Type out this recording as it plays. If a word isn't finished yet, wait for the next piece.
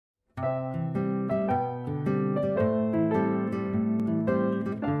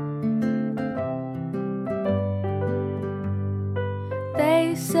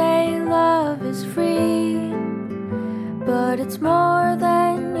They say love is free, but it's more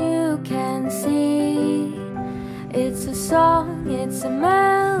than you can see. It's a song, it's a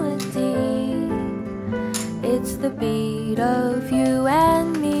melody, it's the beat of you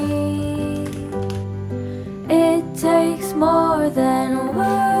and me. It takes more than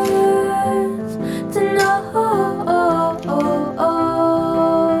words to know.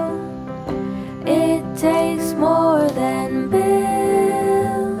 It takes more than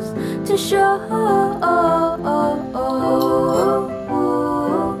bills to show.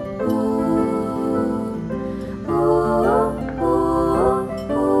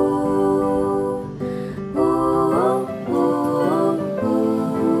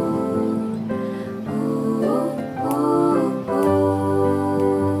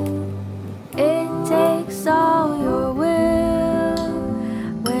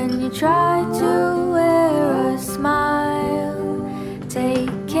 Try to wear a smile,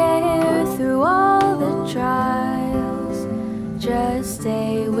 take care through all the trials. Just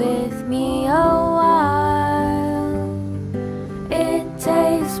stay with me a while. It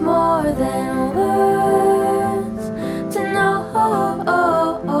takes more than words to know.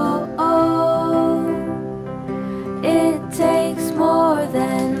 It takes more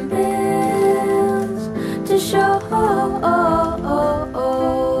than bills to show.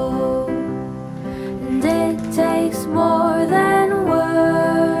 Takes more than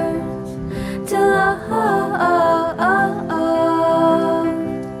words to love.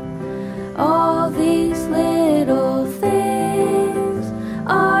 All these little things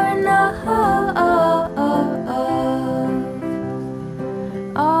are enough.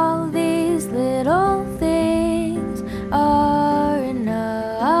 All these little things are enough.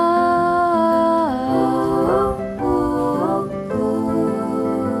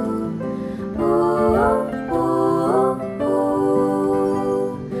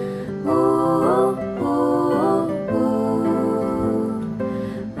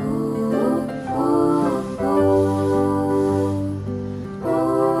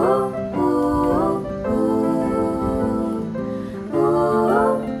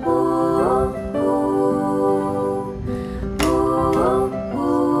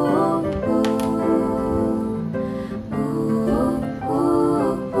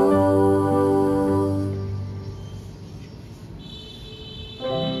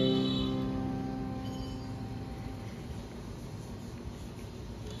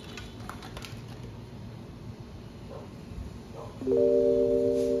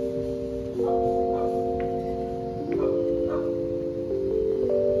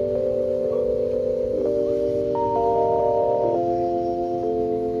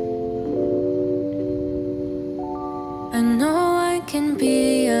 I know I can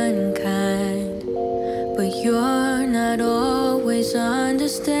be unkind, but you're not always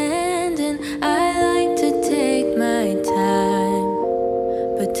understanding. I like to take my time,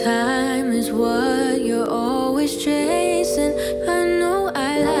 but time is what you're always chasing. I know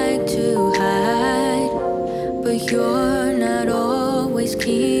I like to hide, but you're not always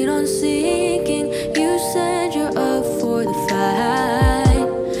keen on seeking. You said you're up for the fight,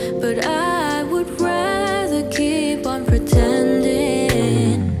 but I would rather keep on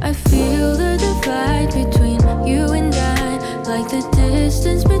pretending. I feel the divide between you and I, like the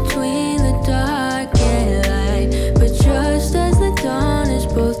distance between the dark and light. But just as the dawn is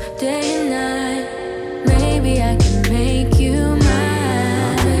both day and night, maybe I can make you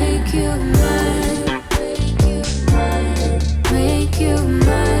mine. Make you mine. Make you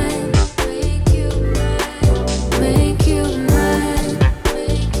mine. Make you mine. Make you mine.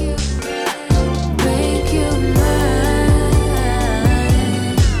 Make you mine. Make you mine.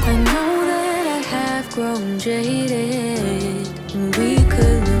 I know that I have grown jaded, and we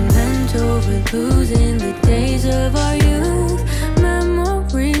could lament over losing the days of our youth.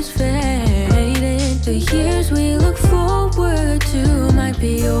 Memories faded, the years we look forward to might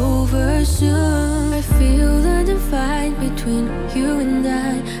be over soon. I feel the divide between you and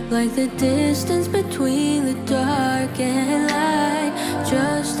I, like the distance between the dark and light.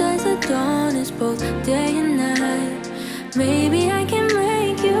 Just as the dawn is both day and night, maybe I can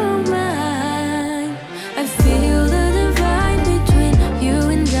make you mine. I feel the divide between you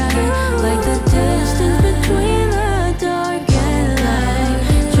and I, like the distance between the dark and light.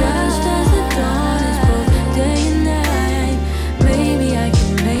 Just as the dawn is both day and night, maybe I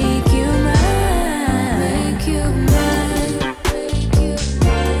can make you mine. Make you mine.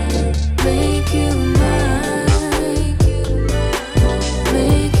 Make you mine. Make you mine.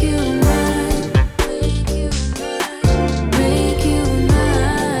 Make you mine.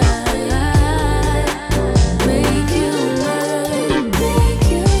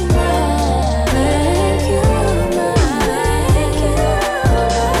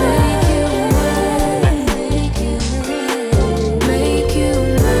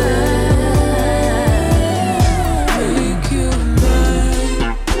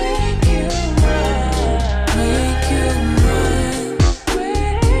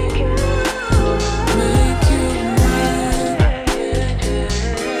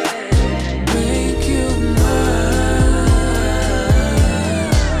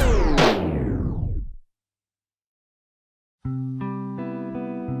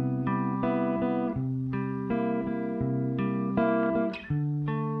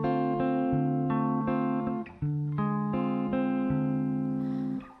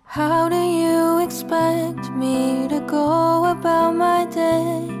 How do you expect me to go about my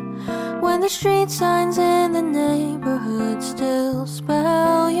day when the street signs in the neighborhood still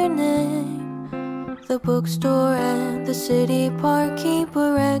spell your name? The bookstore and the city park keep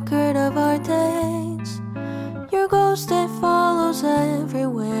a record of our days. Your ghost, it follows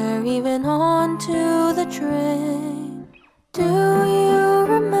everywhere, even onto the train. Do you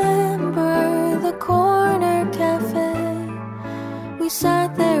remember the corner cafe? We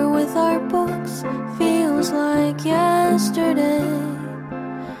sat there with our books, feels like yesterday.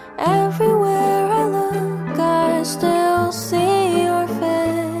 Everywhere I look, I still see your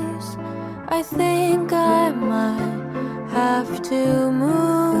face. I think I might have to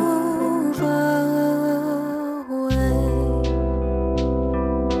move away.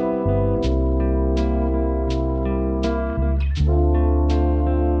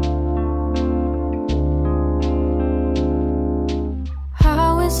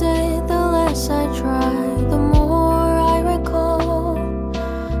 How is it the less I try, the more I recall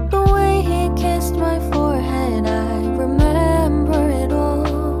the way he kissed my forehead? I remember it all.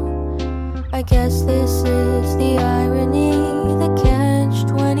 I guess this is the irony, the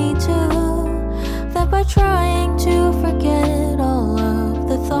catch-22, that by trying to forget all of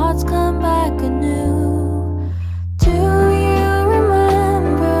the thoughts come back anew. Do you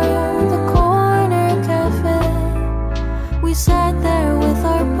remember the corner cafe? We sat there with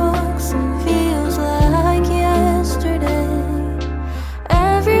our books, feels like yesterday.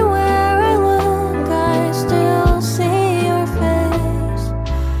 Everywhere I look, I still see your face.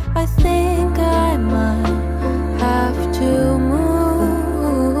 I think I might have to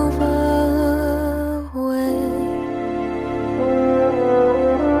move away.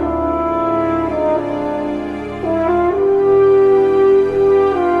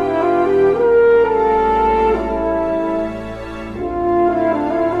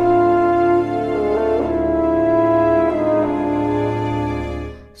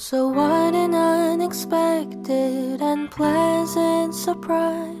 So what an unexpected and pleasant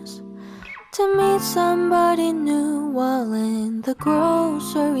surprise to meet somebody new while in the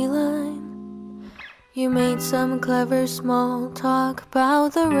grocery line. You made some clever small talk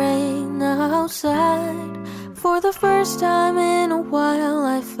about the rain outside. For the first time in a while,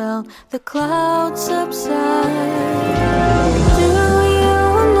 I felt the clouds subside. Do you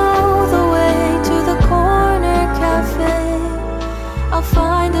know the way to the corner cafe? I'll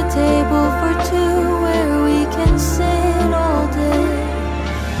find a table for two where we can sit all day.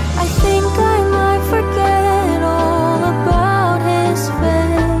 I think I might forget all about his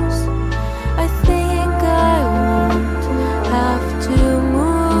face. I think I won't have to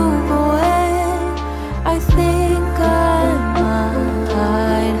move away. I think I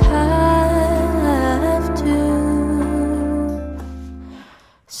might have to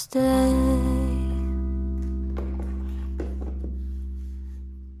stay.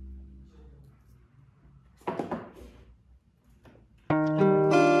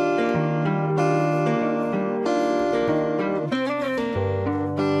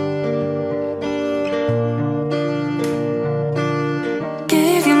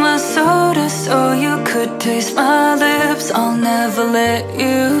 Gave you my soda so you could taste my lips. I'll never let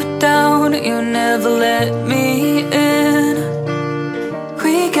you down, you never let me in.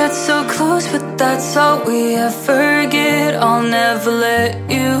 We get so close, but that's all we ever get. I'll never let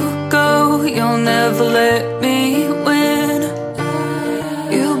you go, you'll never let me win.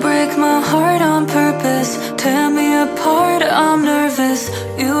 You break my heart on purpose, tear me apart, I'm nervous.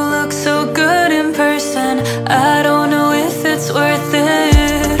 You look so good in person, I don't know if it's worth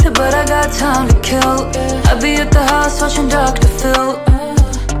it, but I got time to kill. I'll be at the house watching Dr. Phil.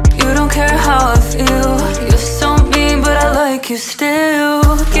 You don't care how I feel, you're so mean but I like you still.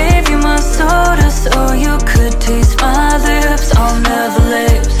 Gave you my soda so you could taste my lips. I'll never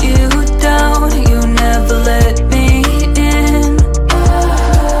let you down, you never let me in.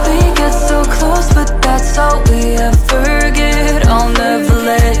 We get so close but that's all we ever get. I'll never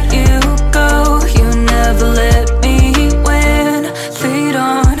let you go, you never let me win. Lead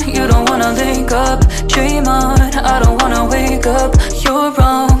on, you don't wanna link up. Dream on, I don't wanna wake up. You're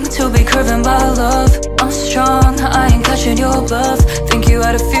wrong to be curving by love. I'm strong, I ain't catching your bluff. Think you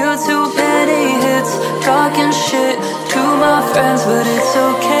had a few too many hits, talking shit to my friends, but it's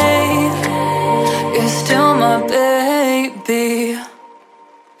okay. You're still my baby.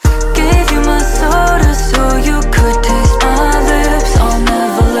 Gave you my soda so you could taste my lips. I'll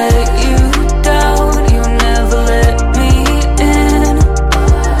never let you down, you never let me in.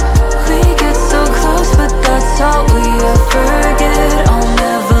 We get so close but that's all we ever get. I'll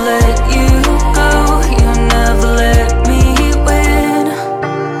never let you go, you never let me win.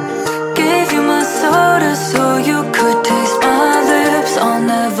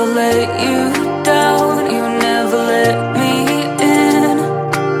 never let you down, you never let me in.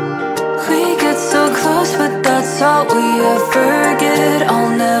 We get so close, but that's all we ever get. I'll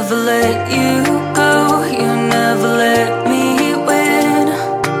never let you go, you never let me win.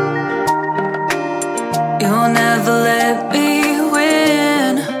 You'll never let me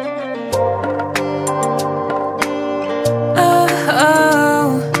win. Oh,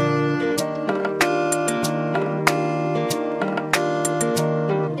 oh.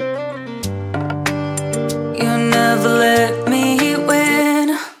 You never let me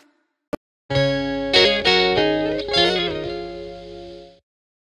win.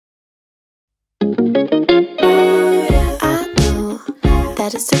 I know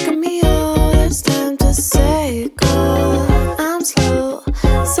that it's taken me all this time to say go. I'm slow,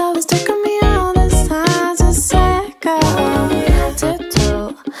 so it's taken me all this time to say go.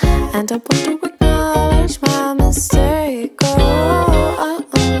 Tiptoe, and I want to acknowledge my mistake. Oh,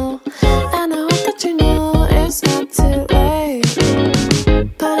 and I hope that you know it's not too late.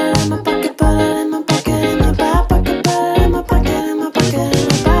 Put it in my pocket, put it in my pocket, in my back pocket, put it in my pocket, in my pocket, in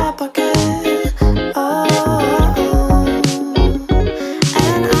my back pocket.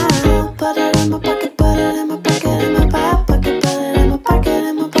 And I'll put it in my pocket, put it in my pocket, in my back pocket, put it in my pocket,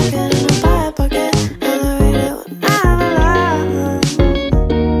 in my pocket, in my back pocket, and I read it when I'm alone.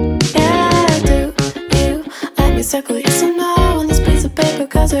 Yeah, do you let me circle yes or no on this piece of paper?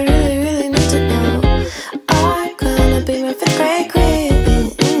 'Cause I really, really need to know. Are you gonna be my fifth grade queen?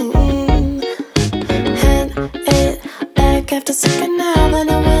 Hand it back after a second now, then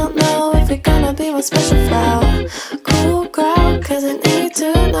I will know if you're gonna be my special flower. Cool girl, 'cause I need to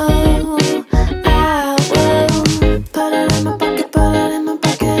know. I will put it in my pocket, put it in my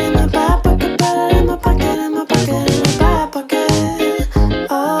pocket, in my back pocket, put it in my pocket, in my pocket, in my back pocket.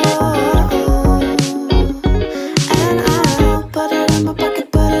 And I'll put it in my pocket,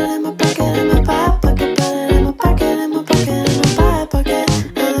 put it in my pocket, in my back pocket, put it in my pocket, in my pocket, in my back pocket,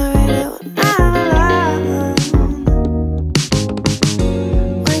 and I read it when I'm alone.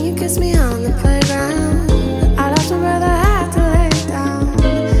 When you kiss me on the playground, I'd often rather have to lay down,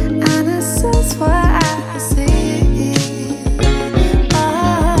 and it's just what I see.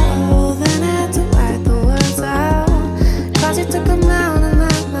 Oh, then I had to write the words out, 'cause you took them out of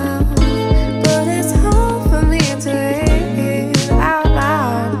my mouth. But it's hard for me to read out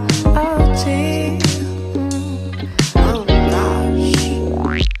loud. Oh, gee. Oh,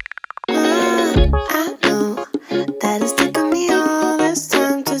 gosh. I know that it's taken me all this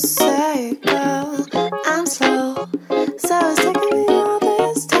time to say go. I'm slow, so it's taken me all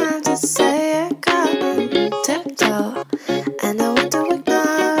this time to say it. Go tiptoe, and I want to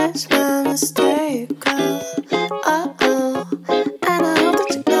acknowledge my mistake. Go, and I hope that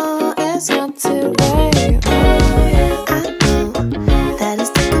you know it's not too late. I know that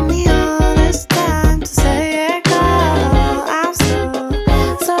it's taken me all this time to say it. Go, I'm slow,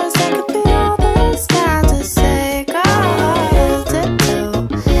 so it's taken me all this time to say go. Tiptoe,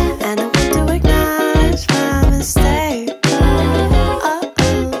 and I want to acknowledge my mistake. Go, and I hope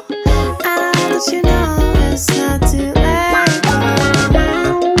that you know it's not too late.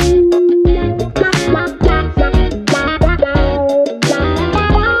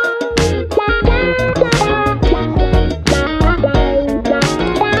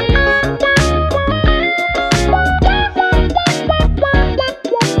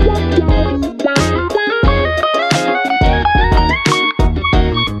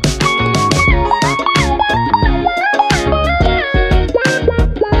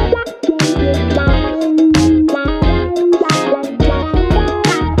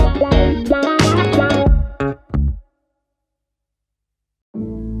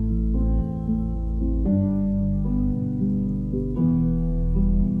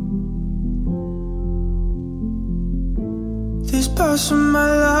 These parts of my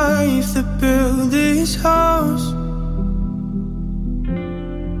life that build this house,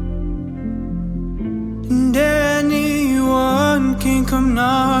 and anyone can come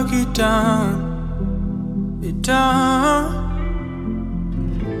knock it down, it down.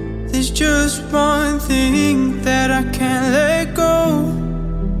 There's just one thing that I can't let go,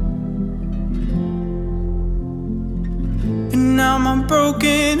 and now my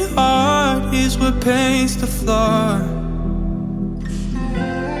broken heart is what paints the floor.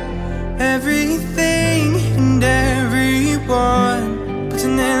 Everything and everyone puts a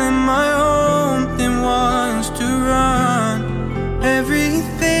nail in my home, then wants to run.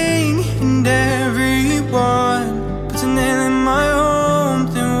 Everything and everyone puts a nail in my home,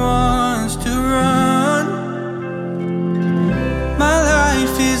 then wants to run. My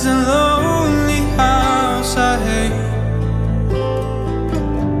life is a lonely house I hate,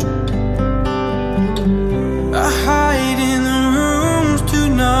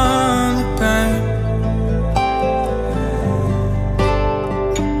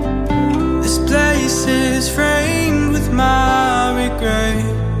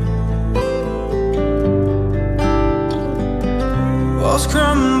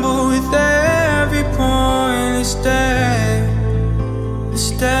 crumble with every pointless day.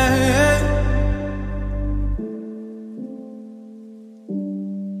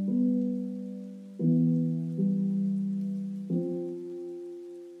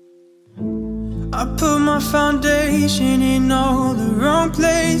 I put my foundation in all the wrong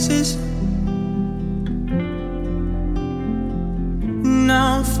places.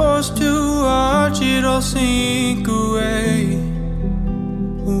 Now I'm forced to watch it all sink away.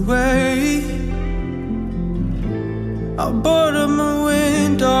 I board up my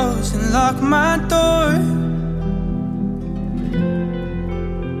windows and lock my door.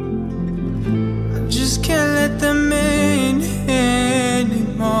 I just can't let them in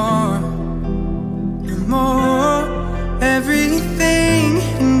anymore. Everything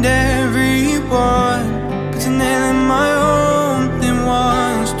and everyone puts a nail in my home, then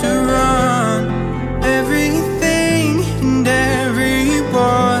wants to run. Everything and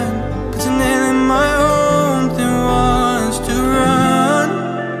everyone puts a nail in my home, then wants to run.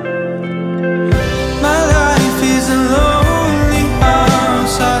 My life is a lonely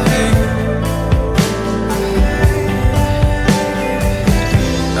house I hate.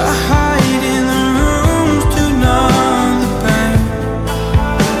 I hide in the rooms to numb the pain.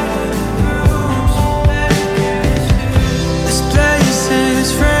 This place is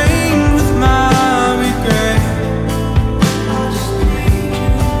framed with my regret.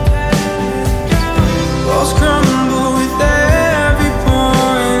 Walls crumble with every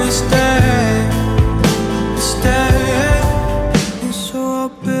pointless day. And so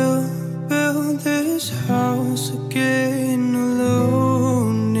I'll build this house again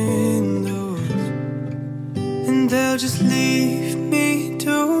alone in the woods. And they'll just leave me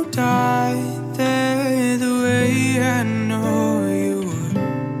to die there the way I know you would.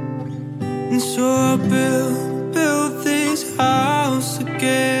 And so I'll build this house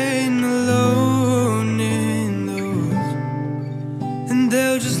again alone in the woods. And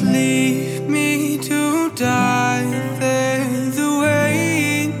they'll just leave me to die there the way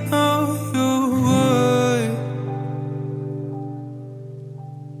you know you would.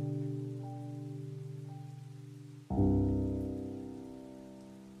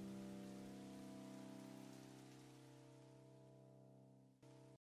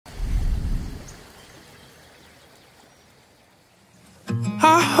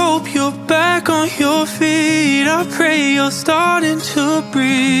 I hope you're back on your feet. I pray you're starting to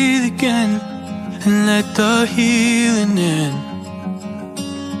breathe again, and let the healing in.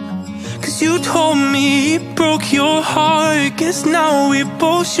 'Cause you told me it broke your heart. Guess now we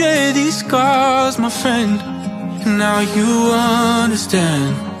both share these scars, my friend. And now you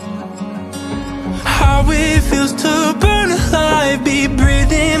understand how it feels to burn alive, be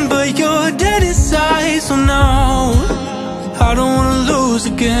breathing, but you're dead inside. So now I don't wanna lose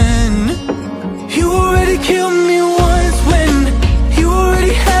again. You already killed me once when you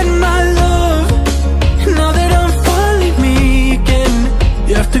already had my love. And now that I'm finally me again,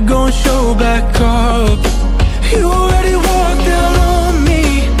 you have to go and show back up. You already walked out on me,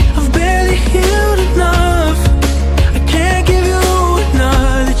 I've barely healed enough. I can't give you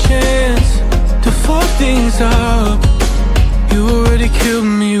another chance to fuck things up. You already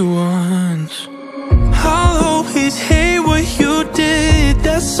killed me once. I'll always hate what you did.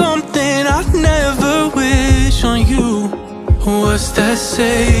 That's something I'd never wish on you. What's that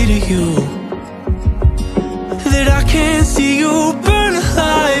say to you? That I can't see you burn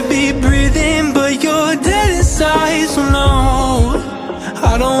alive, be breathing, but you're dead inside. So no,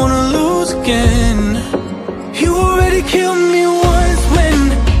 I don't wanna lose again. You already killed me once when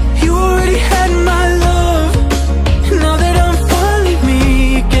you already had my love. And now that I'm finally me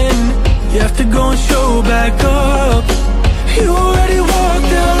again, you have to go and show back up. You already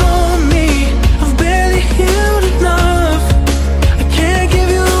walked out on me, I've barely healed enough. I can't give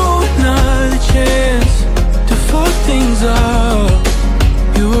you another chance to fuck things up.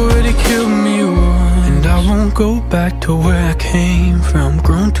 You already killed me once. And I won't go back to where I came from.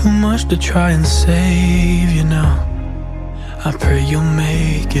 Grown too much to try and save you now. I pray you'll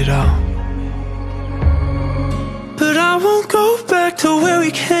make it out. But I won't go back to where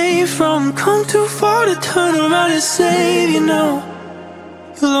we came from. Come too far to turn around and save you now.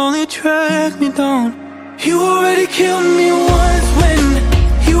 You'll only drag me down. You already killed me once when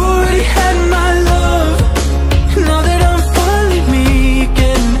you already had my love. And now that I'm finally me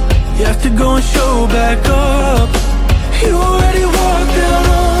again, you have to go and show back up. You already walked out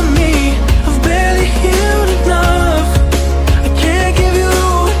on me, I've barely healed enough. I can't give you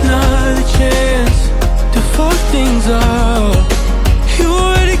another chance to fuck things up. You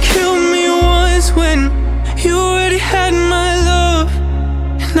already killed me once when you already had my love.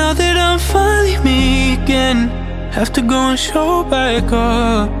 again. Have to go and show back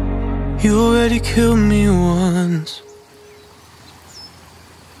up. You already killed me once.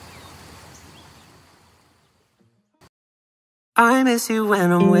 I miss you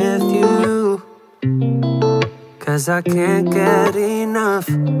when I'm with you, 'cause I can't get enough.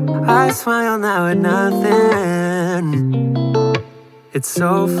 I smile now at nothing. It's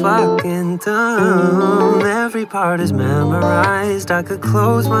so fucking dumb. Every part is memorized. I could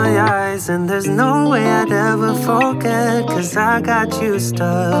close my eyes and there's no way I'd ever forget, 'cause I got you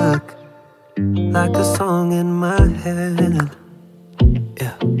stuck like a song in my head.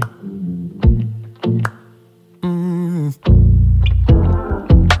 Yeah.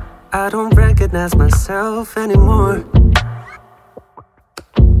 I don't recognize myself anymore.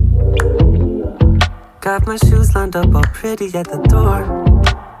 Got my shoes lined up all pretty at the door.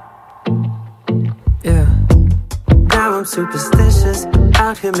 Yeah. Now I'm superstitious,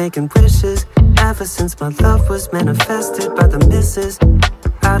 out here making wishes. Ever since my love was manifested by the missus,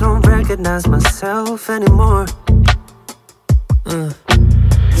 I don't recognize myself anymore.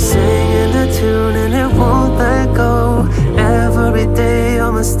 Singing a tune and it won't let go. Every day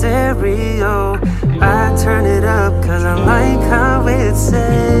on my stereo, I turn it up 'cause I like how it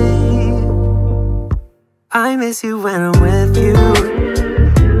sings. I miss you when I'm with you,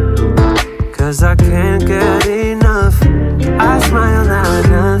 'cause I can't get enough. I smile now at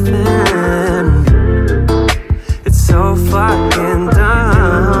nothing. It's so fucking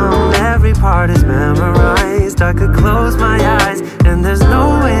dumb. Every part is memorized. I could close my eyes and there's no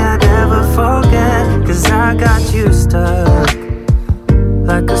way I'd ever forget, 'cause I got you stuck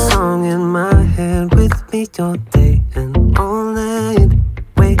like a song in my head. With me all day and all night.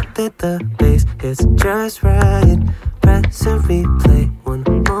 Wait that the bass hits just right. Press and replay one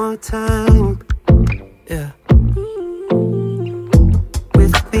more time. Yeah.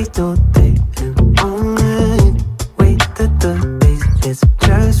 With me all day and all night. Wait that the bass hits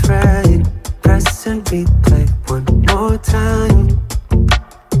just right. Press and replay one more time.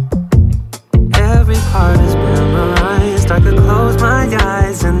 Every part is memorized. I could close my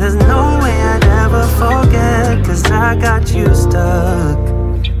eyes and there's no way I'd ever forget, 'cause I got you stuck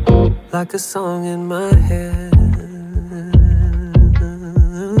like a song in my head.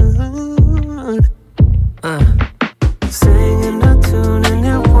 Singing a tune and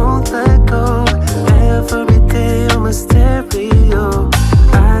it won't let go. Every day on my stereo,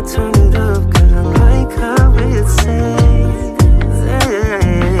 I turn it up 'cause I like how it sings.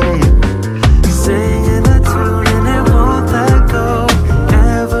 Singing a tune and it won't let go.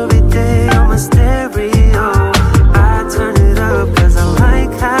 Every day on my stereo, I turn it up 'cause I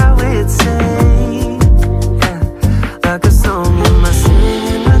like how it sings. Yeah, like a song in my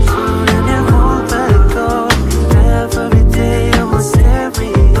singing a tune and it won't let go. Every day on my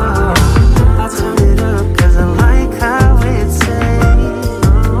stereo, I turn it up 'cause I like how it sings.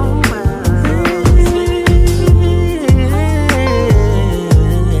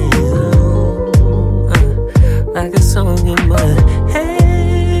 Like a song in my head.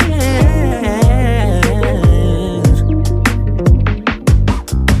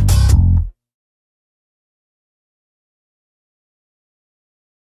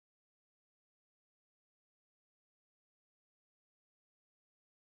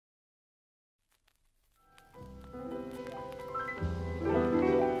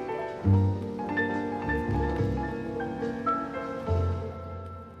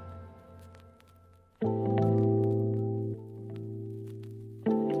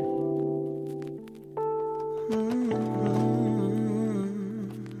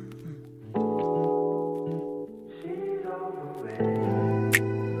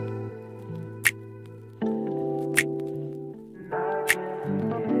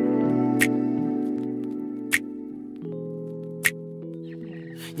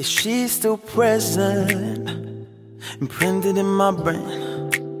 Yeah, she's still present, imprinted in my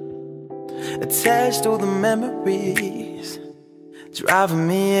brain, attached to the memories, driving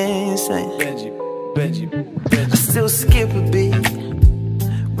me insane. Benji. I still skip a beat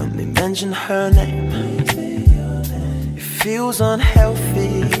when they mention her name. It feels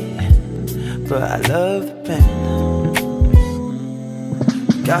unhealthy, but I love the pain.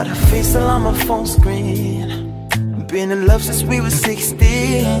 Got her face still on my phone screen. Been in love since we were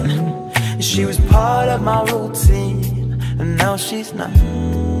 16, and she was part of my routine, and now she's not.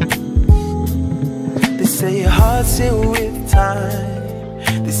 They say your heart's heal with time.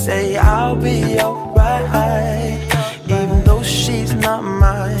 They say I'll be alright, even though she's not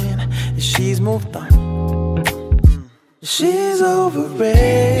mine, and she's moved on. She's over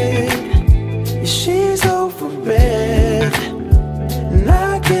it, she's over it, and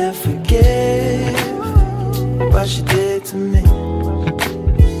I can't forgive. what she did to me.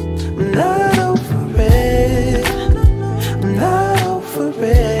 I'm not over it, I'm not over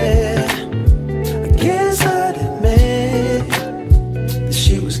it. I guess I'd admit that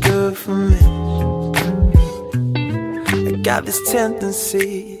she was good for me. I got this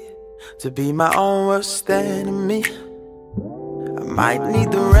tendency to be my own worst enemy. I might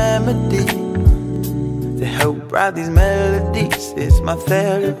need the remedy to help write these melodies. It's my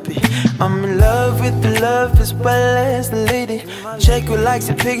therapy. I'm in love with the love as well as the lady. Check who likes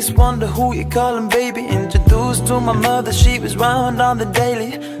the pigs, wonder who you callin' baby. Introduced to my mother, she was round on the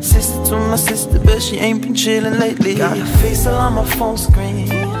daily. Sister to my sister, but she ain't been chillin' lately. Got her face all on my phone screen.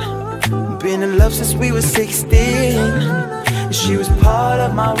 Been in love since we were 16. She was part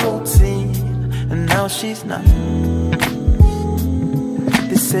of my routine, and now she's not.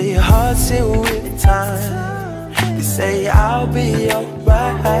 They say your heart's heal with time. They say I'll be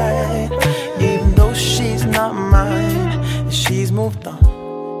alright, even though she's not mine. She's moved on.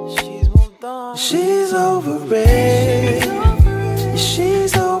 She's over it.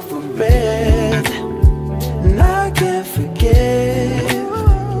 She's over it. And I can't forget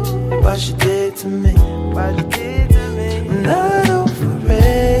what she did to me. I'm not over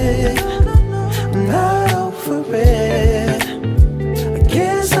it, I'm not over it. I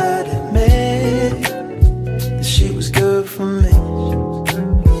guess I'd admit that she was good for me.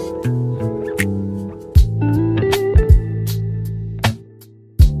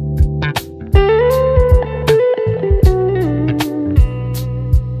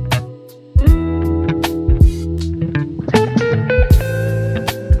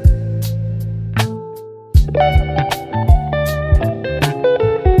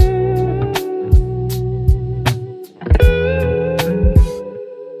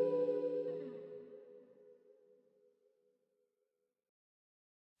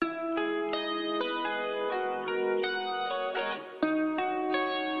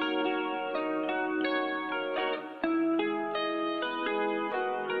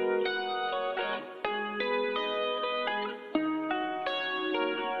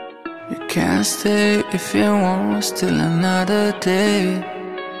 You can't stay if you want, still another day.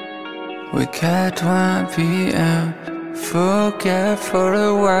 We got 1 p.m. Forget for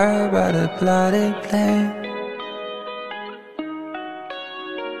a while about the bloody plane.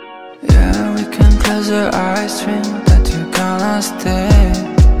 Yeah, we can close our eyes, dream that you're gonna stay.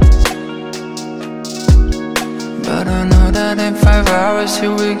 But I know that in 5 hours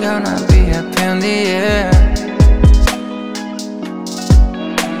here we gonna be up in the air.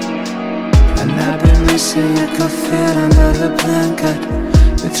 And I've been missing, I can feel under the blanket.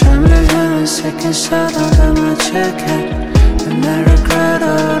 You're trembling in a second shot under my jacket. And I regret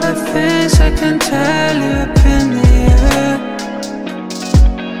all the things I can tell you up in the air.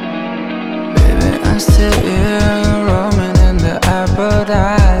 Baby, I'm still here, roaming in the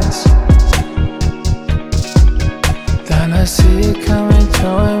paradise. Then I see you coming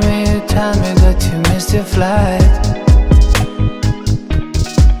toward me, you tell me that you missed your flight.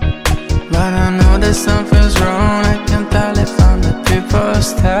 But I know that something's wrong, I can tell it from the people's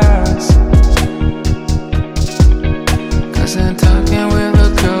stars. Cause I'm talking with a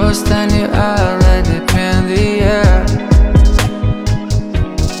ghost and you already been in the air.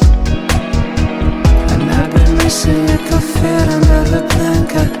 And I've been missing, I can feel under the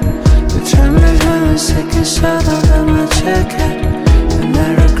blanket. You're trembling in a second shot under my jacket. And I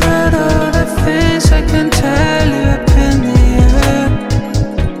regret all the things I can tell you up in the air.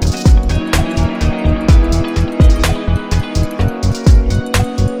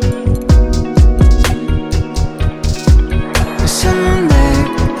 Someday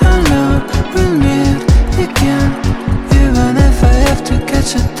I know we'll meet again, even if I have to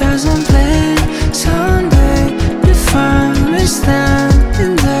catch 1,000 planes. Someday you find me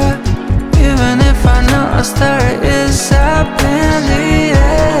standing there, even if I know our story is up in the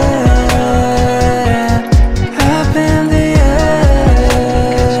air. Up in the air.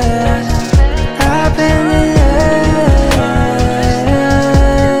 Up in the air.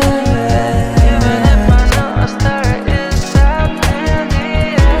 Even if I know our story is up in the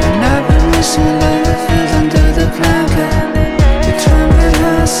air. And I've been missing like the feels under the blanket. You trembling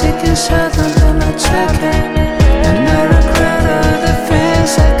and seeking shot under my jacket. And I regret all the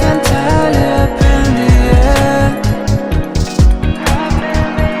things I can tell you up in the air.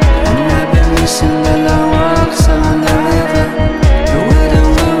 And I've been missing the long walks on the river. The waiting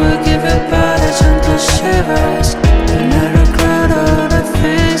when we give it by the gentle shivers. And I regret all the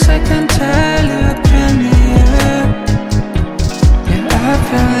things I can tell you up in the air. Yeah, up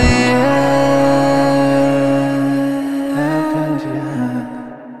in the air. Up in the air.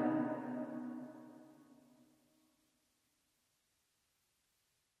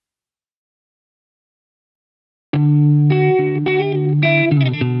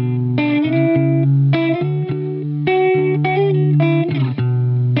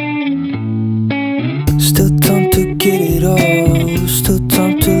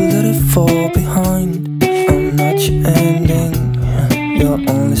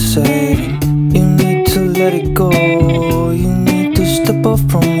 only saving. You need to let it go. You need to step off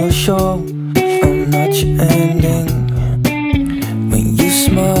from your show. I'm not your ending. When you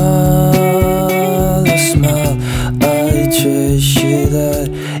smile, I smile. I treasure that.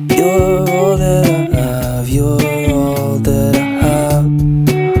 You're all that I have. You're all that I have.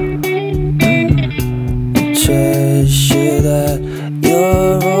 Treasure that.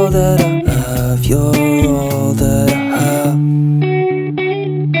 You're all that I have. You're all that I have.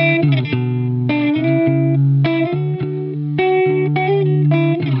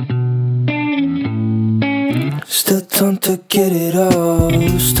 Still time to get it all.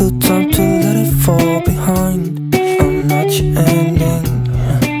 Still time to let it fall behind. I'm not your ending.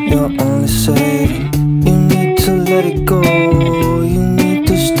 You're only saving. You need to let it go. You need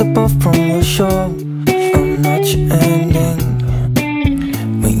to step off from your show. I'm not your ending.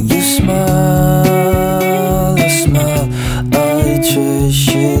 When you smile, I smile. I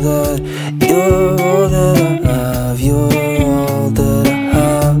treasure that. You're all that I have. You're all that I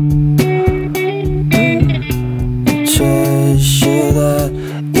have. Treasure that.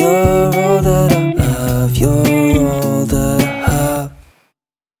 You're all that I have. You're all that I have.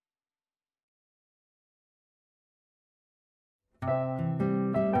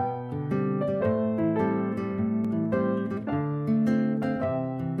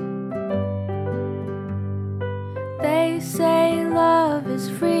 They say love is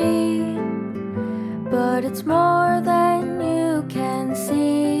free, but it's more than you can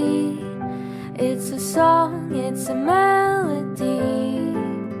see. It's a song, it's a melody.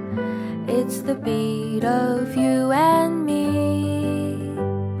 It's the beat of you and me.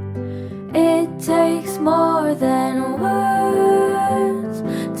 It takes more than words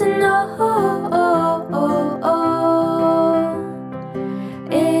to know.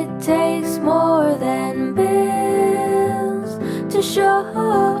 It takes more than bills to show.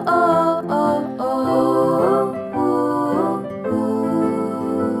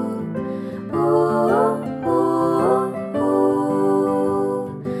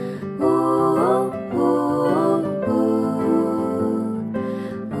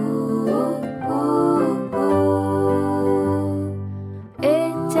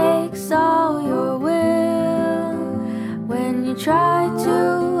 It takes all your will when you try to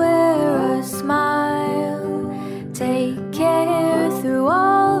wear a smile. Take care through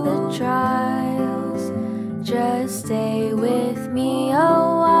all the trials. Just stay with me a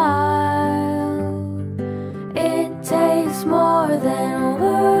while. It takes more than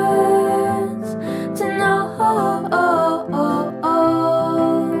words to know.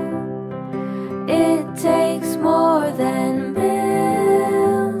 It takes more than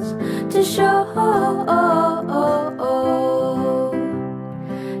bills to show.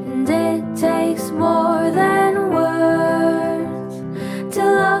 And it takes more than words to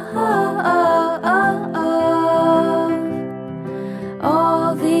love.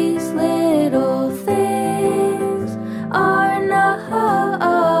 All these little things are enough.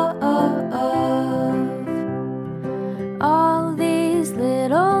 All these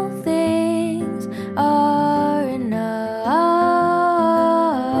little things are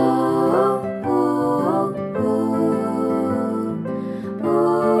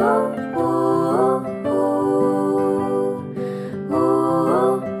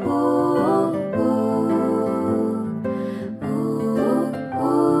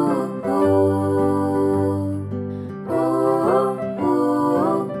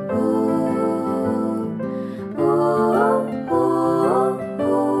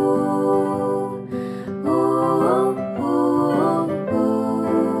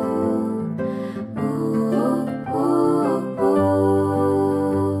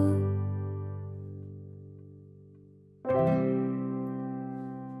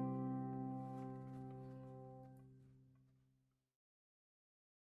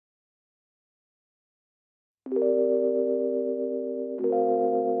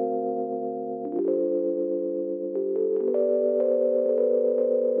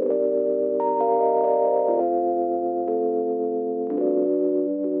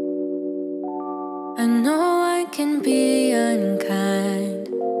I know I can be unkind,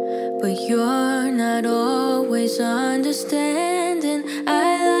 but you're not always understanding.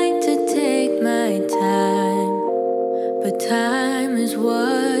 I like to take my time, but time is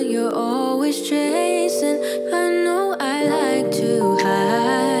what you're always chasing. I know I like to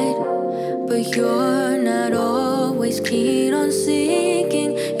hide, but you're not always keen on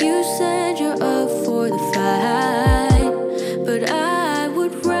seeking. You said you're up for the fight, but I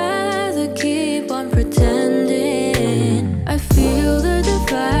would rather keep on pretending. I feel the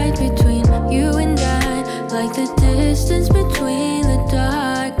divide between you and I, like the distance between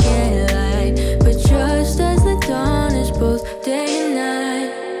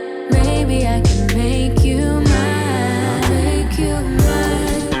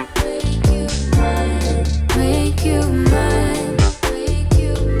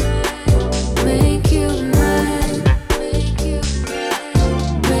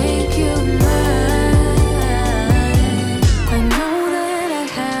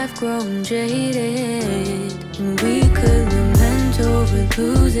we're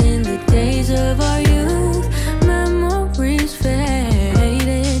losing the days of our youth. Memories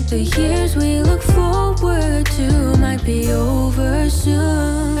fading. The years we look forward to might be over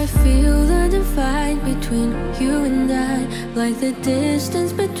soon. I feel the divide between you and I, like the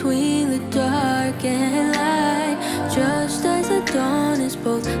distance between the dark and light. Just as the dawn is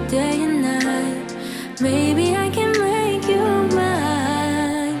both day and night, maybe I can make you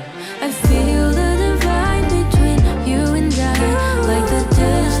mine. I feel the divide between you and I, like the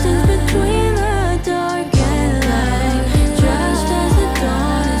distance between the dark and light. Just as the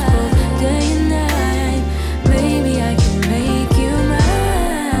dawn is both day and night, maybe I can make you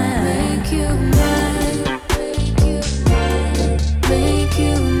mine. Make you mine. Make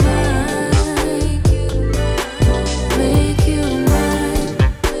you mine. Make you mine. Make you mine.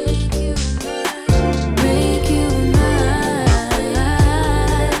 Make you mine.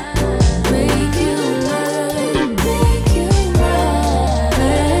 Make you mine. Make you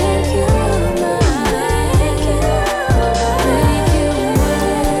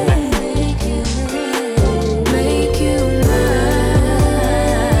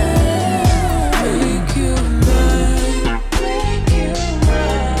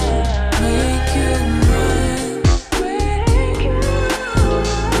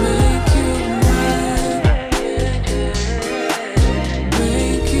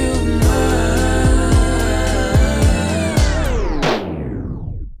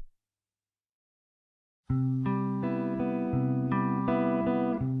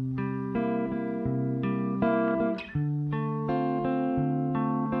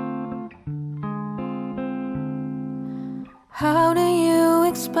How do you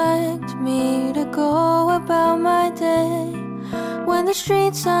expect me to go about my day when the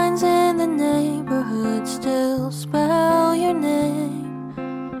street signs in the neighborhood still spell your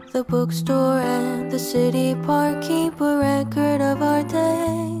name? The bookstore and the city park keep a record of our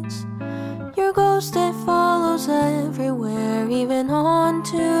dates. Your ghost, it follows everywhere, even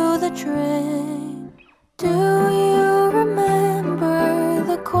onto the train. Do you remember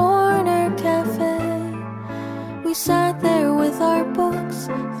the corner cafe? We sat there with our books,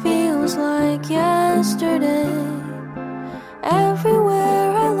 feels like yesterday.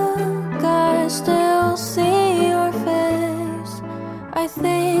 Everywhere I look, I still see your face. I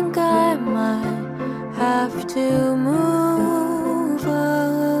think I might have to move away.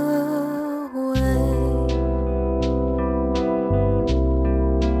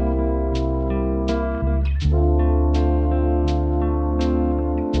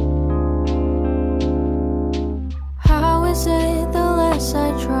 How is it the less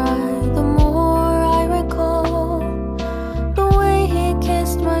I try, the more I recall the way he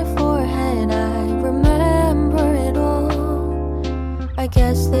kissed my forehead? I remember it all. I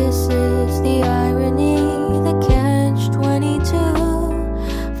guess this is the irony, the catch-22,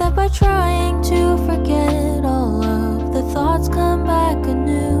 that by trying to forget all of the thoughts come back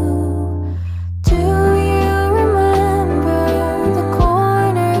anew. Do you remember the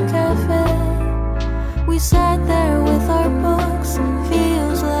corner cafe? We sat there with our books,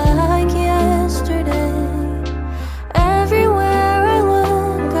 feels like yesterday. Everywhere I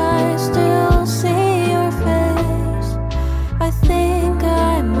look, I still see your face. I think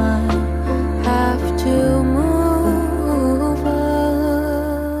I might have to move away.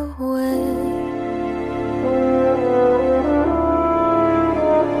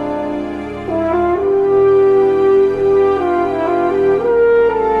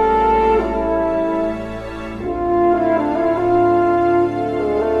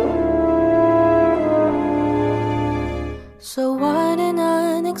 So what an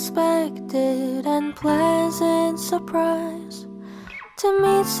unexpected and pleasant surprise to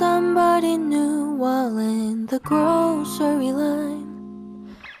meet somebody new while in the grocery line.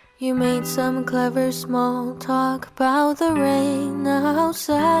 You made some clever small talk about the rain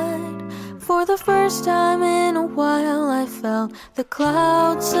outside. For the first time in a while, I felt the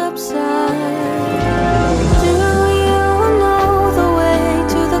clouds subside. Do you know the way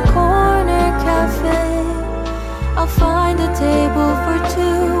to the corner cafe? I'll find a table for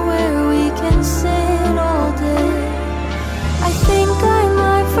two where we can sit all day. I think I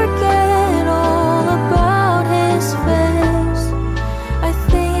might forget all about his face. I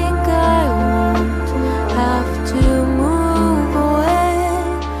think I won't have to move away.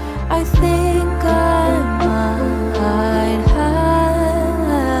 I think I might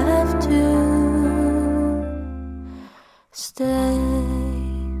have to.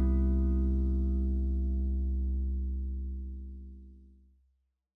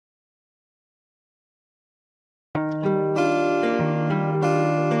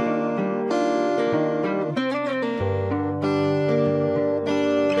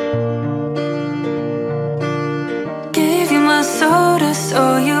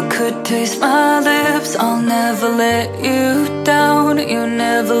 taste my lips, I'll never let you down. You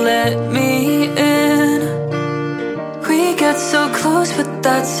never let me in. We get so close, but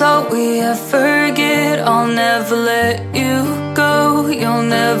that's all we ever get. I'll never let you go, you'll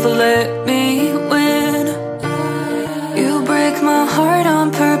never let me win. You break my heart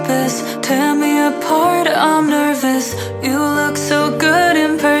on purpose, tear me apart, I'm nervous. You look so good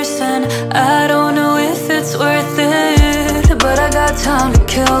in person, I don't know if it's worth it. But I got time to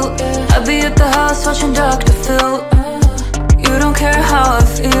kill, I'll be at the house watching Dr. Phil. You don't care how I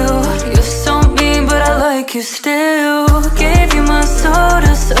feel, you're so mean but I like you still. Gave you my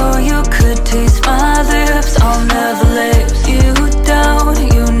soda so you could taste my lips. I'll never let you down,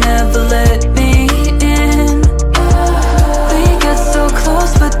 you never let me in. We get so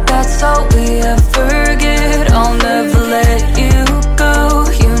close but that's all we ever get. I'll never let you go,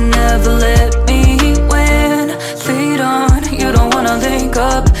 you never let me win. Lead on, you don't wanna link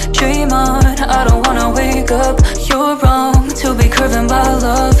up. Dream on, I don't wanna wake up. You're wrong to be curving by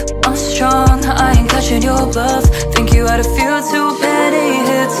love. I'm strong, I ain't catching your bluff. Think you had a few too many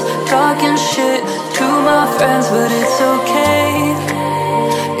hits, talking shit to my friends, but it's okay.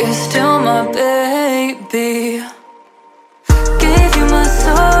 You're still my baby. Gave you my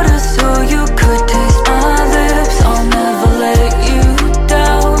soda so you could taste my lips. I'll never let you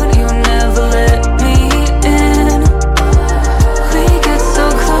down, you never let me in. We get so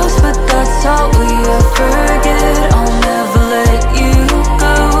close, but that's all we ever get. I'll never let you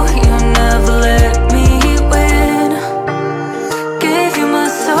go, you never let me win. Gave you my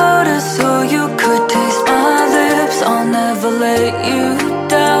soda so you could taste my lips. I'll never let you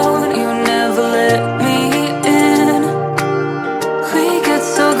down, you never let me in. We get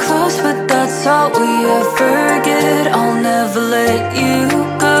so close, but that's all we ever get. I'll never let you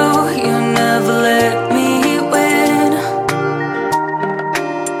go, you never let me win.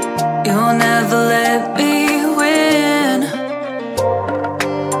 You'll never let me win.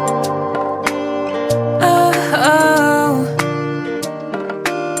 Oh, oh.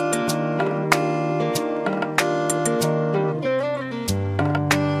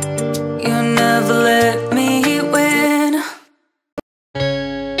 You never let me win.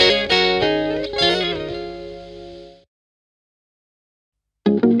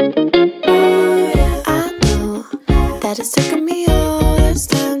 I know that it's taken me all this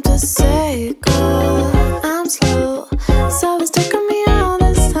time to say go. I'm slow, so it's taken me all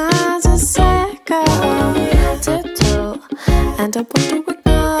this time to say go. Tiptoe, and I want to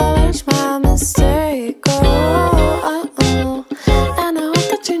acknowledge my mistake. Oh, oh, and I hope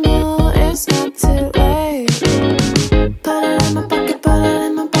that you know it's not too late. Put it in my pocket, put it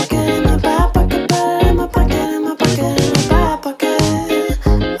in my pocket, in my back pocket, put it in my pocket, in my pocket, in my back pocket.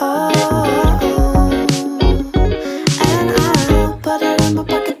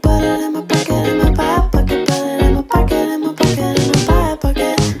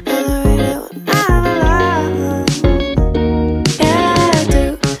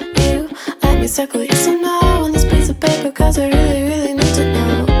 Circle yes or no on this piece of paper, cause I really, really need to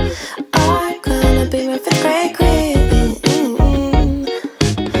know. I'm gonna be my 5th grade queen.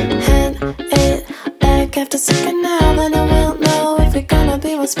 Hand it back after second now, then I will know if you're gonna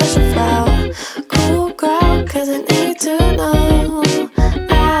be my special flower. Cool girl, cause I need to know.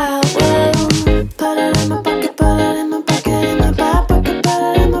 I will put it in my pocket, put it in my pocket, in my back pocket, put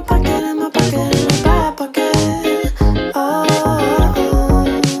it in my pocket, in my pocket, in my back pocket. Oh.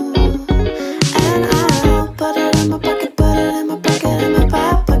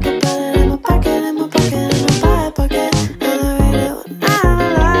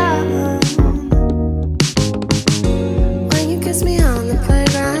 When you kiss me on the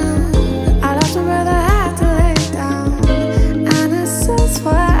playground, I'd often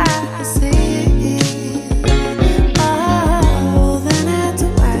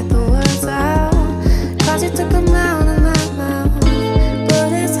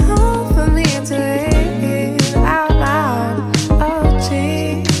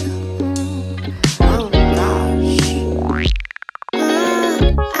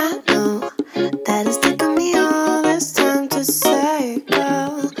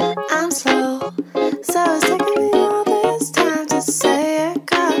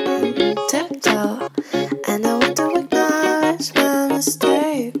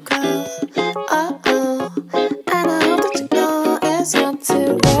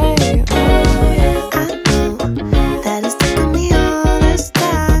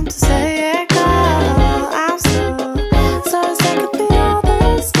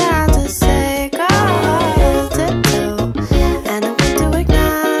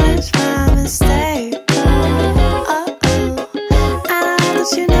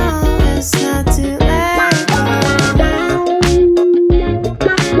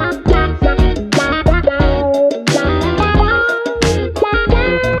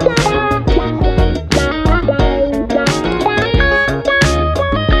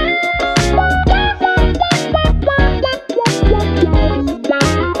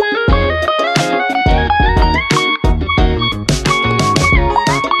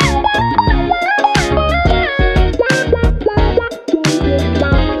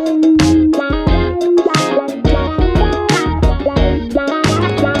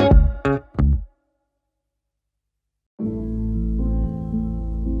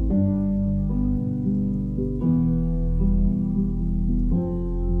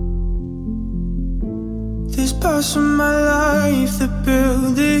lost of my life that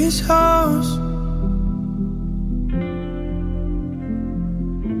built this house,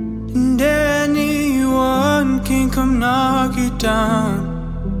 and anyone can come knock it down,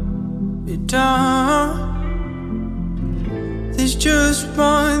 it down. There's just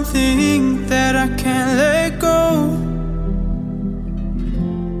one thing that I can't let go,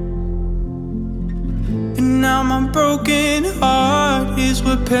 and now my broken heart is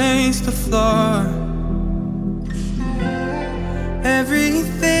what paints the floor.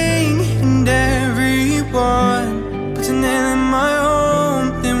 Everything and everyone puts a nail in my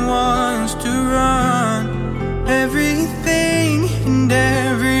home, then wants to run. Everything and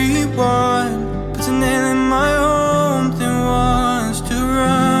everyone puts a nail in my home, then wants to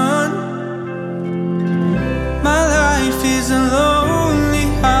run. My life is a lonely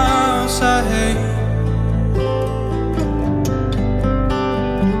house I hate.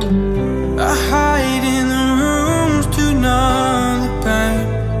 I hide in the rooms to numb the pain.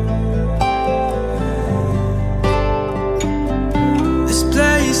 This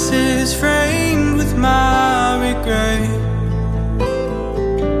place is framed with my regret.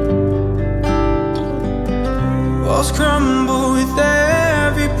 Walls crumble with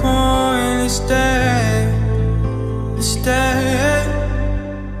every pointless day.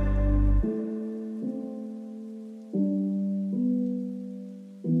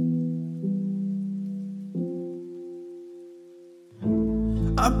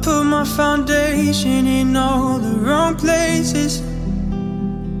 I put my foundation in all the wrong places.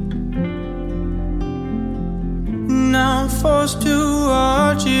 Now I'm forced to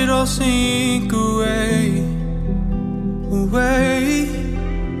watch it all sink away, away.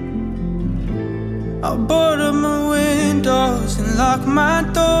 I board up my windows and lock my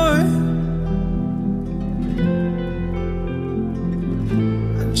door.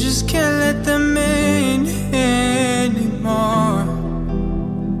 I just can't let them in anymore,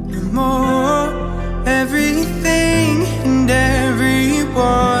 no more. Everything and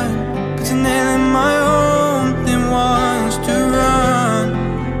everyone puts a nail in my home, then wants to run.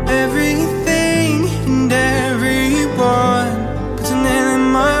 Everything and everyone puts a nail in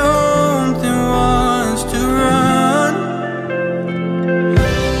my home, then wants to run.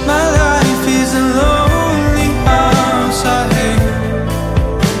 My life is a lonely house I hate.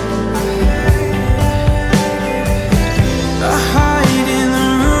 I hide in the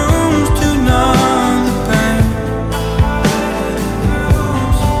rooms to numb the pain.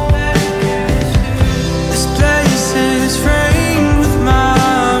 This place is framed with my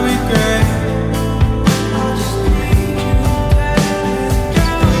regret.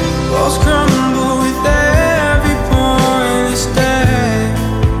 Walls crumble with every pointless day.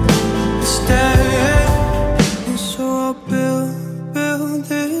 And so I'll build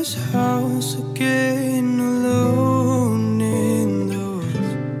this house again, alone in the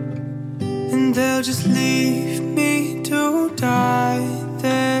woods, and they'll just leave me to die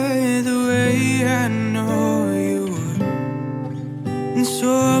there the way I know you would. And so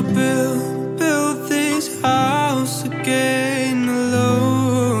I'll build this house again,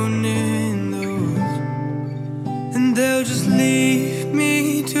 alone in the woods, and they'll just leave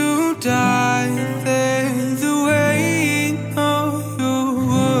me to die there the way you know you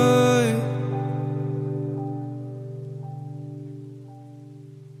would.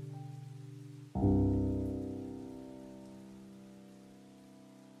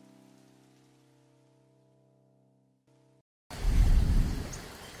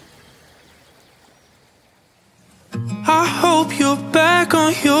 I hope you're back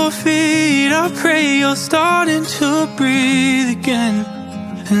on your feet. I pray you're starting to breathe again,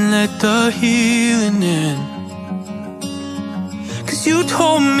 and let the healing in. 'Cause you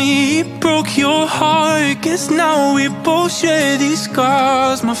told me it broke your heart. Guess now we both share these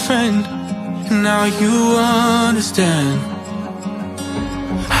scars, my friend. And now you understand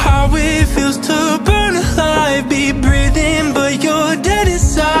how it feels to burn alive, be breathing, but you're dead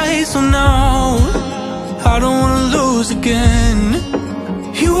inside. So now I don't wanna lose again.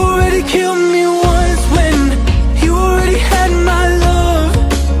 You already killed me once when you already had my love.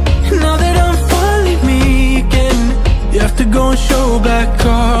 Now that I'm finally me again, you have to go and show back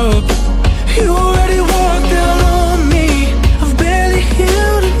up. You already walked out on me. I've barely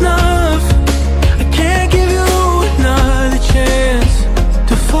healed enough. I can't give you another chance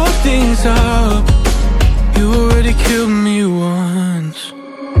to fuck things up. You already killed me once.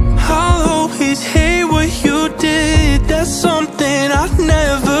 I'll always hate what you did. That's something I'd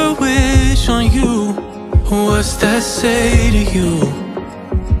never wish on you. What's that say to you?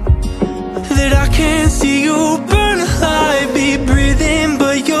 That I can't see you burn alive, be breathing,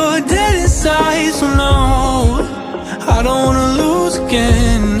 but you're dead inside. So no,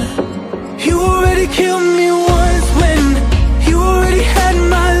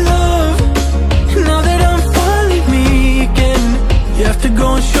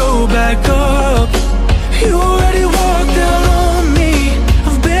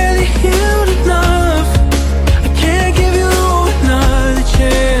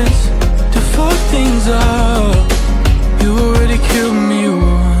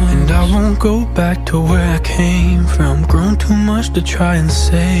 much to try and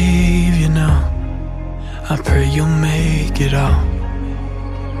save you now. I pray you'll make it out.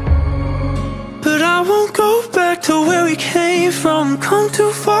 But I won't go back to where we came from. Come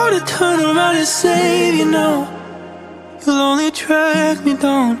too far to turn around and save you now. You'll only drag me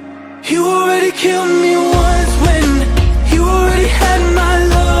down. You already killed me once when you already had my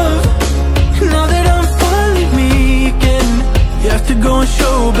love. Now that I'm finally me again, you have to go and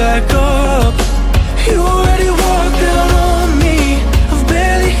show back up. You already walked out on me. I've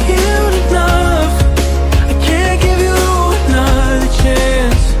barely healed enough. I can't give you another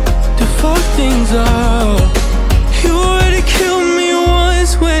chance to fuck things up. You already killed me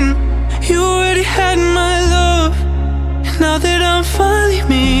once when you already had my love. And now that I'm finally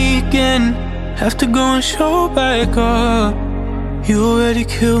me again, have to go and show back up. You already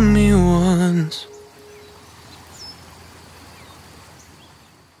killed me once.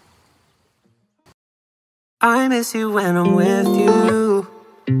 I miss you when I'm with you,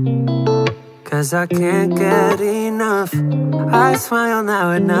 'cause I can't get enough. I smile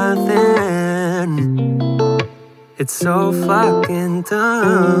now at nothing. It's so fucking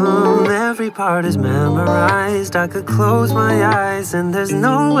dumb. Every part is memorized. I could close my eyes and there's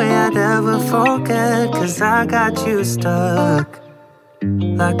no way I'd ever forget, 'cause I got you stuck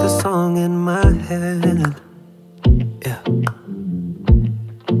like a song in my head. Yeah.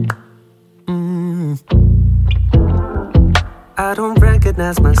 I don't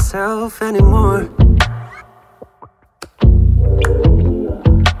recognize myself anymore.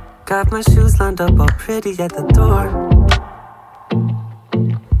 Got my shoes lined up all pretty at the door.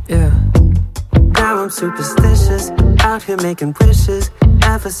 Yeah. Now I'm superstitious, out here making wishes.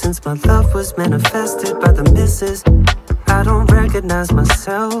 Ever since my love was manifested by the missus, I don't recognize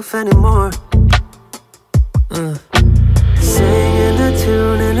myself anymore. Singing a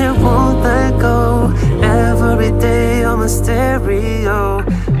tune and it won't let go. Every day on my stereo,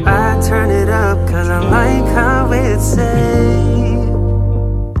 I turn it up 'cause I like how it says,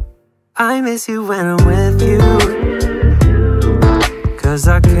 I miss you when I'm with you, 'cause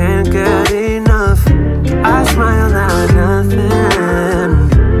I can't get enough. I smile now at nothing.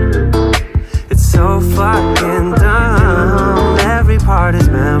 It's so fucking dumb. Every part is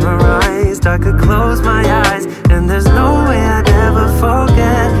memorized. I could close my eyes and there's no way I'd ever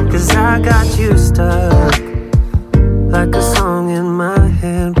forget, 'cause I got you stuck like a song in my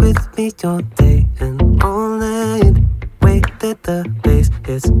head. With me all day and all night. Wait that the bass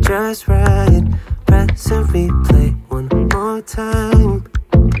hits just right. Press and replay one more time.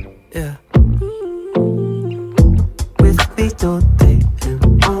 Yeah. With me all day and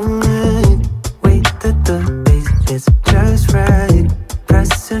all night. Wait that the bass hits just right.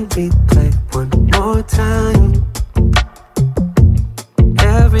 Press and replay one more time.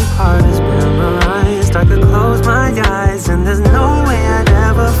 Every part is memorized. I could close my eyes and there's no way I'd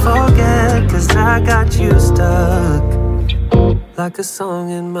ever forget, 'cause I got you stuck like a song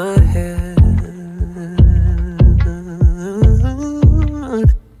in my head.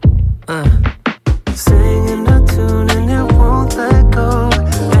 Singing a tune and it won't let go.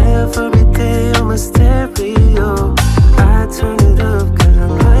 Every day on my stereo, I turn it up 'cause I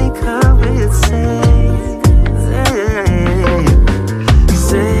like how it says,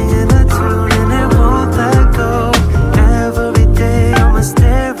 singing a tune and it won't let go. Every day on my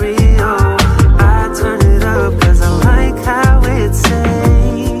stereo, I turn it up 'cause I like how it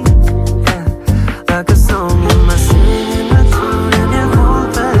says, yeah, like a song in my singing a tune and it won't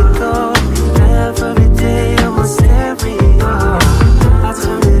let go. Every day on my stereo, I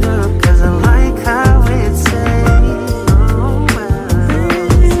turn it up 'cause I like how it says, oh,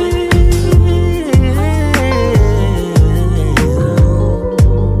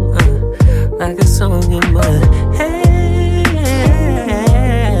 like a song in my head.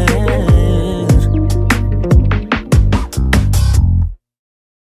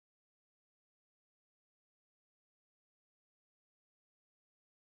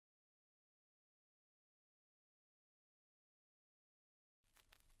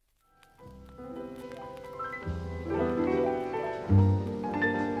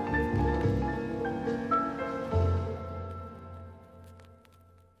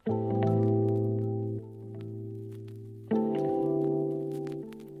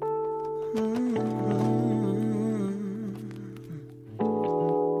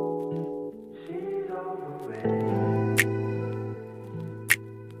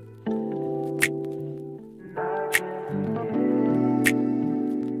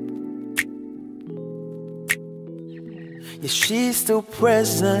 Yeah, she's still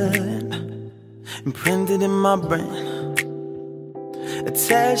present, imprinted in my brain,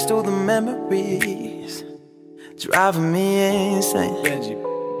 attached to the memories, driving me insane.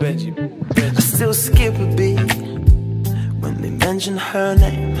 I still skip a beat when they mention her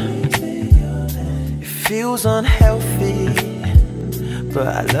name. It feels unhealthy, but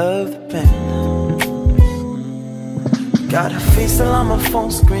I love the pain. Got her face all on my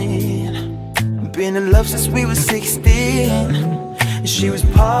phone screen. Been in love since we were 16, and she was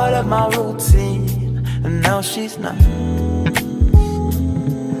part of my routine, and now she's not.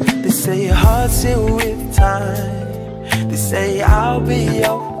 They say your heart's here with time. They say I'll be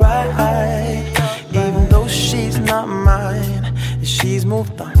alright, even though she's not mine, and she's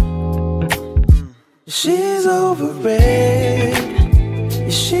moved on. She's over it,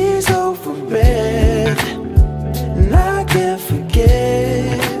 she's over it, and I can't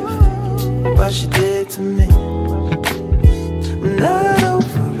forget what she did to me. I'm not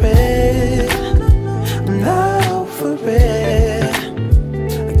over it, I'm not over it.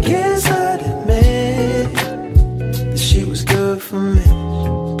 I guess I'd admit that she was good for me.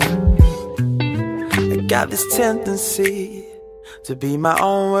 I got this tendency to be my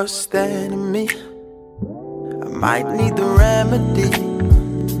own worst enemy. I might need the remedy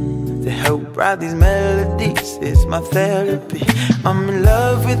to help write these melodies. It's my therapy. I'm in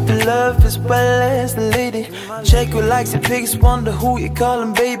love with the love as well as the lady. Check who likes it, pigs, wonder who you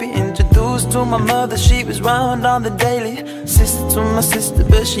callin' baby. Introduced to my mother, she was round on the daily. Sister to my sister,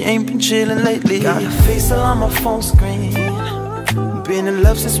 but she ain't been chillin' lately. Got her face all on my phone screen. Been in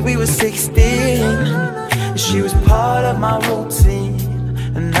love since we were 16. She was part of my routine,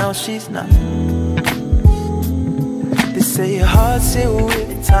 and now she's not. They say your heart's here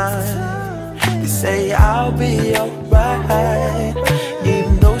with time. They say I'll be alright,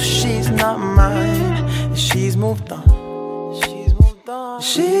 even though she's not mine, and she's moved on.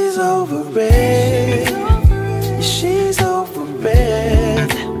 She's over it, she's over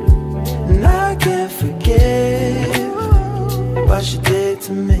it, and I can't forget what she did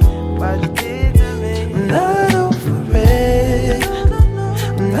to me. I'm not over it,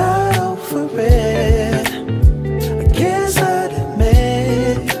 I'm not over it. I guess I'd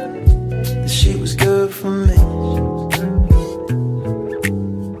admit that she was good for me.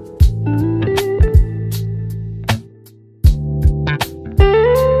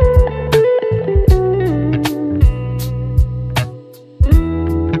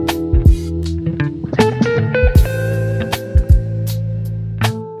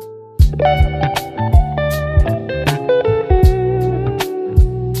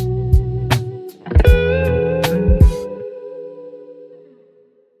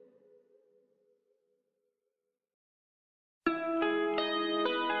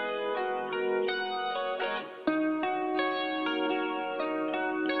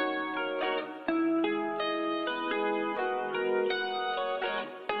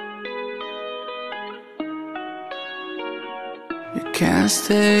 You can't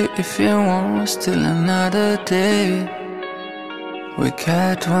stay if you want, still another day. We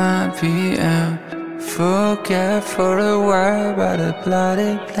got 1 p.m. Forget for a while about a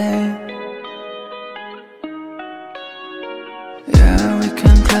bloody plane. Yeah, we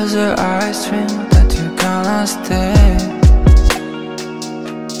can close our eyes, dream that you're gonna stay.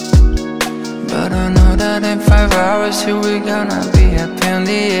 But I know that in 5 hours here we gonna be up in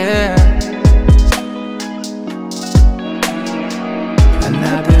the air.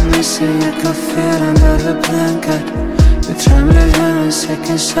 I've been missing, I could feel under the blanket. You're trembling in a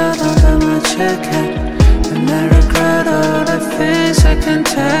second shot under my jacket. And I regret all the things I can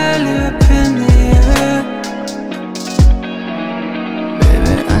tell you up in the air.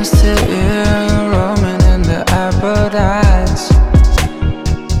 Baby, I'm still here, roaming in the airport eyes.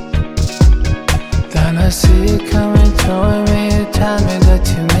 Then I see you coming toward me, you tell me that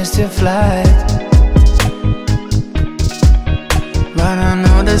you missed your flight. But I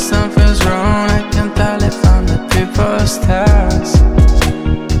know that something's wrong, I can tell it from the people's stars.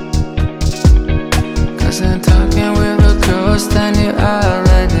 Cause I'm talking with a ghost and you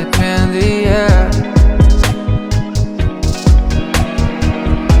already been the air.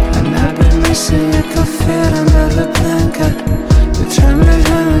 And I've been missing, I could feel under the blanket. You're trembling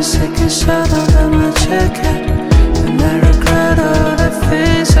in a second shot under my jacket. And I regret all the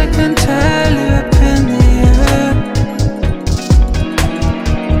things I can tell you up in the air.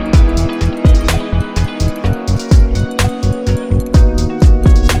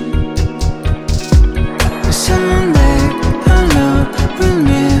 Someday I know we'll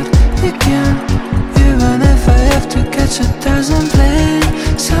meet again, even if I have to catch 1,000 planes.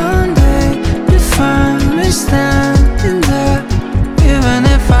 Someday you find me standing there, even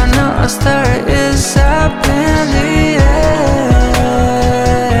if I know our story is up in the air,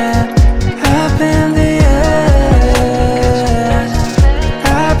 up in the air.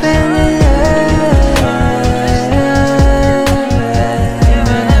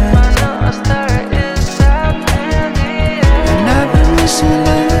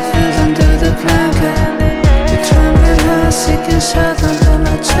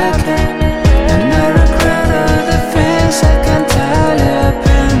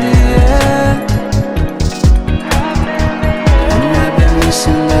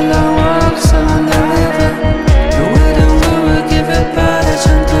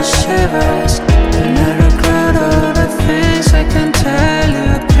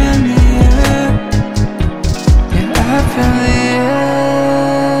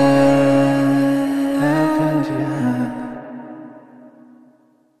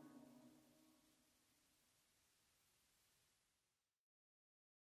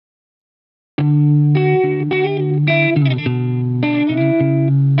 Still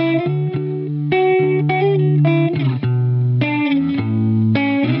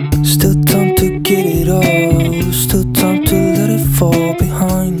time to get it all, still time to let it fall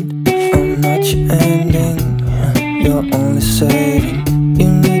behind. I'm not your ending, you're only saving.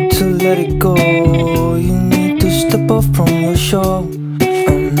 You need to let it go, you need to step off from your shore.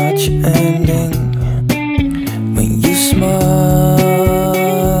 I'm not your ending. When you smile,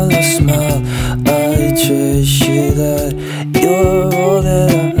 I smile, I treasure that. You're all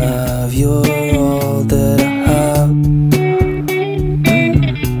that I have, you're all that I have.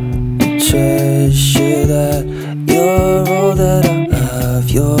 Treasure that. You're all that I have,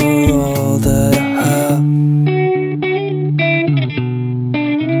 you're all that I have.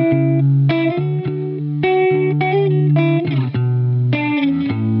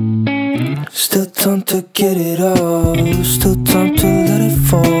 Still time to get it all, still time to let it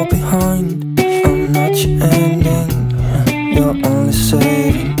fall behind. I'm not your ending, you're only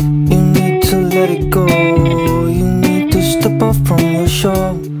saving. You need to let it go, you need to step off from your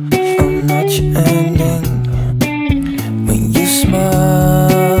shore. I'm not your ending. When you smile,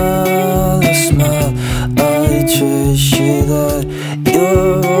 I smile, I treasure that.